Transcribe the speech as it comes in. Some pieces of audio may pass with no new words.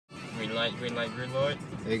Green light, green light, green light.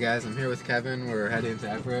 Hey guys, I'm here with Kevin. We're heading to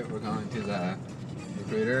Everett. We're going to the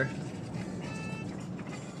recruiter.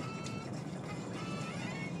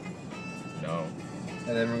 No. And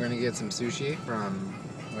then we're going to get some sushi from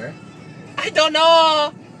where? I don't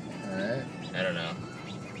know! Alright. I don't know.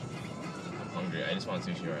 I'm hungry. I just want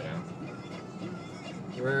sushi right now.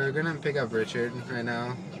 We're going to pick up Richard right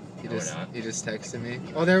now. He No, we're not. He just texted me.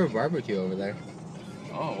 Oh, they have a barbecue over there.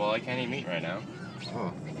 Oh, well, I can't eat meat right now.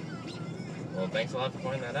 Oh. Well, thanks a lot for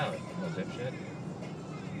pointing that out, little dipshit.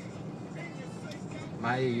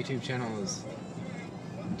 My YouTube channel is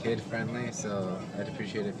kid friendly, so I'd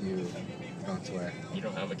appreciate if you don't swear. You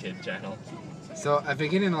don't have a kid channel. So I've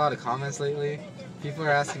been getting a lot of comments lately. People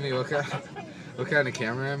are asking me what kind of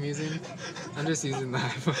camera I'm using. I'm just using the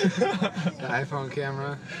iPhone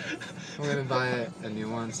camera. I'm gonna buy a new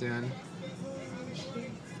one soon.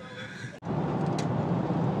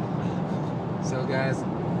 So guys,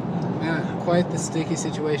 man, quite the sticky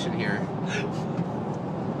situation here.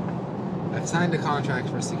 I've signed a contract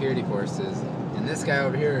for security forces, and this guy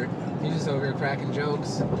over here, he's just over here cracking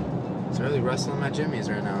jokes. It's really rustling my jimmies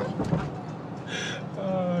right now.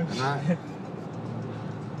 Oh, shit.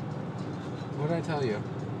 What did I tell you?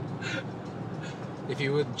 If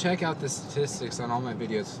you would check out the statistics on all my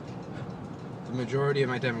videos, the majority of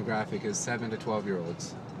my demographic is 7 to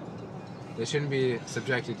 12-year-olds. They shouldn't be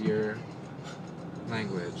subjected to your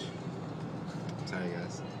language. Sorry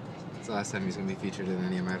guys. It's the last time he's going to be featured in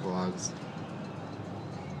any of my vlogs.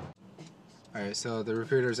 Alright, so the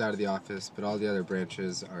recruiter's out of the office, but all the other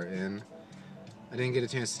branches are in. I didn't get a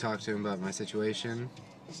chance to talk to him about my situation.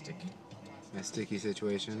 My sticky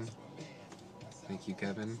situation. Thank you,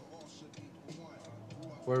 Kevin.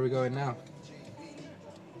 Where are we going now?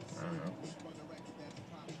 I don't know.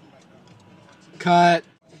 Cut!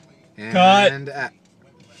 And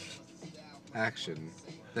action.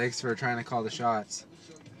 Thanks for trying to call the shots.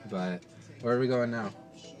 But where are we going now?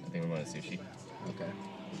 I think we're going to sushi. Okay.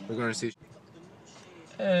 We're going to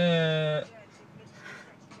sushi.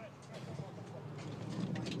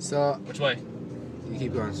 So Which way? you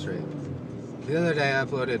keep going straight. The other day I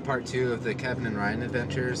uploaded part 2 of the Kevin and Ryan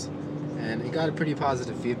adventures, and it got a pretty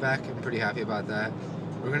positive feedback. I'm pretty happy about that.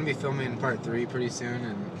 We're going to be filming part 3 pretty soon,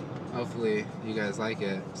 and hopefully you guys like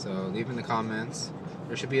it. So leave in the comments.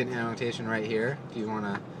 There should be an annotation right here if you want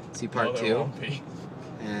to see part 2. Won't be.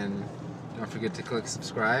 And don't forget to click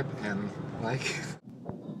subscribe and like.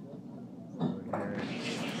 We're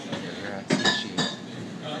at sushi.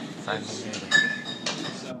 Finally made it.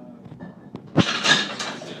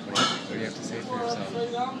 What do you have to say for yourself?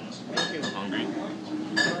 I'm hungry.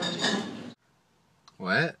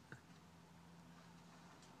 What?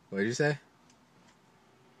 What did you say?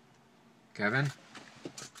 Kevin?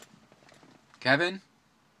 Kevin?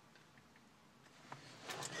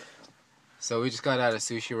 So we just got out of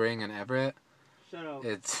Sushi Ring in Everett. Shut up.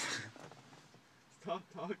 It's... Stop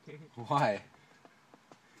talking. Why?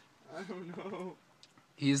 I don't know.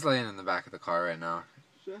 He's laying in the back of the car right now.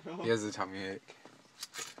 Shut up. He has a tummy ache.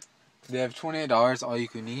 They have $28 all you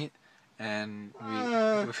can eat, and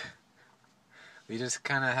we just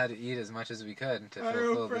kind of had to eat as much as we could to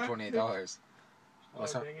fulfill the $28.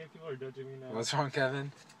 What's wrong? Dang it, people are judging me now. What's wrong,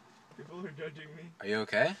 Kevin? People are judging me. Are you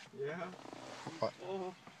okay? Yeah. What?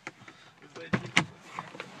 Oh.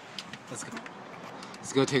 Let's go.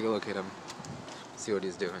 Let's go take a look at him. See what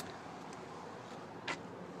he's doing.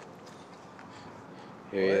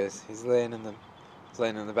 Here he is. He's laying in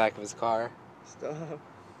the back of his car. Stop.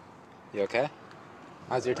 You okay?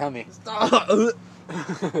 How's your tummy? Stop.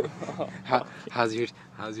 How's your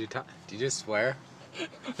tummy? Did you just swear?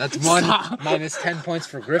 That's one minus 10 points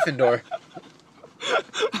for Gryffindor.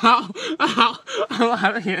 I'm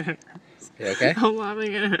laughing and it hurts. You okay? I'm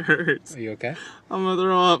laughing and it hurts. Are you okay? I'm gonna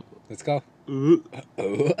throw up. Let's go. Oh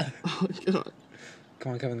god.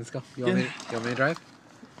 Come on, Kevin, let's go. You want me to drive?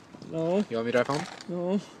 No. You want me to drive home?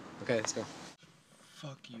 No. Okay, let's go.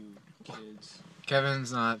 Fuck you, kids.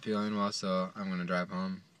 Kevin's not feeling well, so I'm gonna drive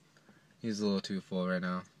home. He's a little too full right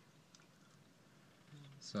now.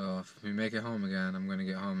 So if we make it home again, I'm gonna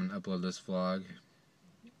get home and upload this vlog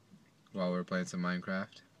while we're playing some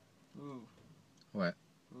Minecraft. Ooh. What?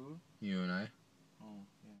 Ooh. You and I. Oh,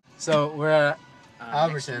 yeah. So we're at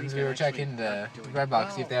Albertsons. We were checking the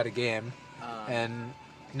Redbox, see if they had a game, and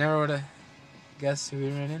never would have guessed who we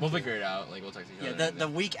ran into. We'll figure it out. Like, we'll text each other. Yeah, the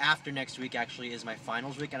week after next week actually is my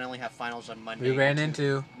finals week, and I only have finals on Monday. We ran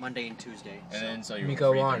into Monday and Tuesday. And then so you Miko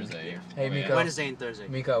were free won. Thursday. Hey, Oh, yeah. Miko. Wednesday and Thursday.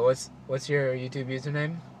 Miko, what's your YouTube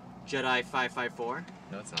username? Jedi554.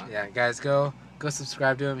 No, it's not. Yeah, guys, go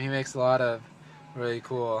subscribe to him. He makes a lot of really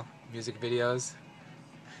cool music videos.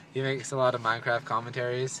 He makes a lot of Minecraft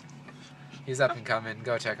commentaries. He's up and coming.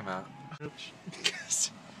 Go check him out.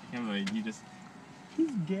 Yeah, but you just.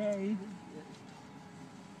 He's gay.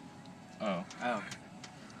 Oh, Oh.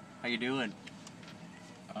 How you doing?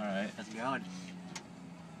 alright. How's it going?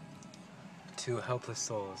 Two helpless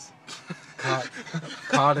souls.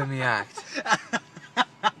 Caught in the act.